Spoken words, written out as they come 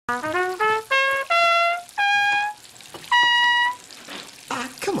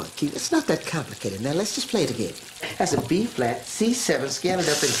cute. It's not that complicated. Now, let's just play it again. That's a B flat, C7, scale it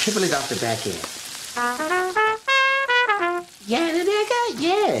up and triple it off the back end. Yeah, there you go.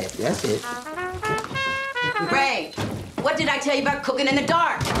 Yeah, that's it. Ray, what did I tell you about cooking in the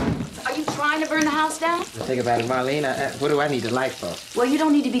dark? Are you trying to burn the house down? Now, think about it, Marlene. What do I need a light for? Well, you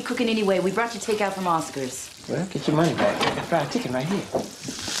don't need to be cooking anyway. We brought you takeout from Oscar's. Well, get your money back. I got fried chicken right here.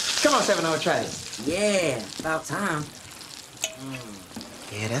 Come on, 7-0, try this. Yeah, about time.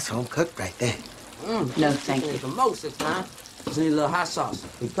 Yeah, that's home cooked right there. No, thank you. For most of the time, just need a little hot sauce.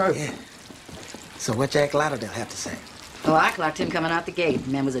 Be perfect. Yeah. So what Jack Lauderdale have to say? Well, I clocked him coming out the gate.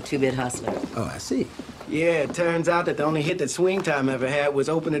 Man was a two-bit hustler. Oh, I see. Yeah, it turns out that the only hit that Swing Time ever had was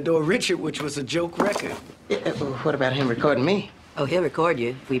Open the Door Richard, which was a joke record. Yeah, well, what about him recording me? Oh, he'll record you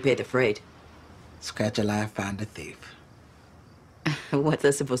if we pay the freight. Scratch a lie, find a thief. What's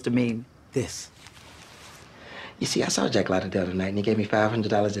that supposed to mean? This. You see, I saw Jack Lauderdale tonight, and he gave me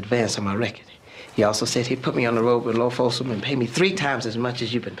 $500 advance on my record. He also said he'd put me on the road with Lo Folsom and pay me 3 times as much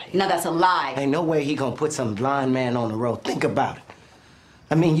as you've been paying. No, that's a lie. Ain't no way he gonna put some blind man on the road. Think about it.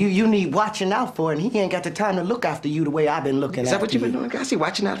 I mean, you need watching out for, and he ain't got the time to look after you the way I've been looking after you. Is that what you've been doing, Gossie?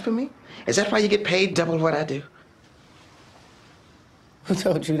 Watching out for me? Is that why you get paid double what I do? Who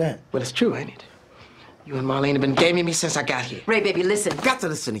told you that? Well, it's true, ain't it? You and Marlene have been gaming me since I got here. Ray, baby, listen. Got to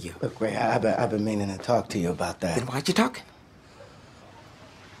listen to you. Look, Ray, I've been meaning to talk to you about that. Then why'd you talking?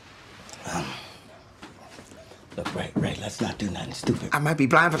 Look, Ray, let's not do nothing stupid. I might be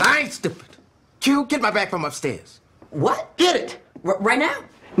blind, but I ain't stupid. Q, get my bag from upstairs. What? Get it! Right now?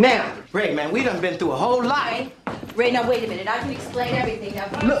 Now! Ray, man, we done been through a whole lot. Ray, now wait a minute. I can explain everything. Now,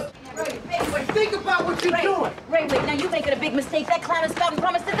 Look. Ray, wait. Think about what you're doing. Ray, wait. Now you're making a big mistake. That clown has come and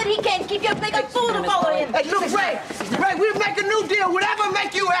promised that he can't keep you. Make a fool to follow him. Hey, look, Ray, we'll make a new deal. Whatever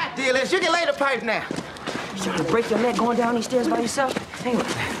make you happy. Deal is, you can lay the pipe now. You trying to break your leg going down these stairs by yourself? Hang on.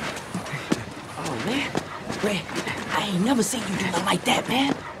 Oh, man. Ray, I ain't never seen you do nothing like that,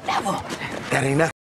 man. Never. That ain't nothing.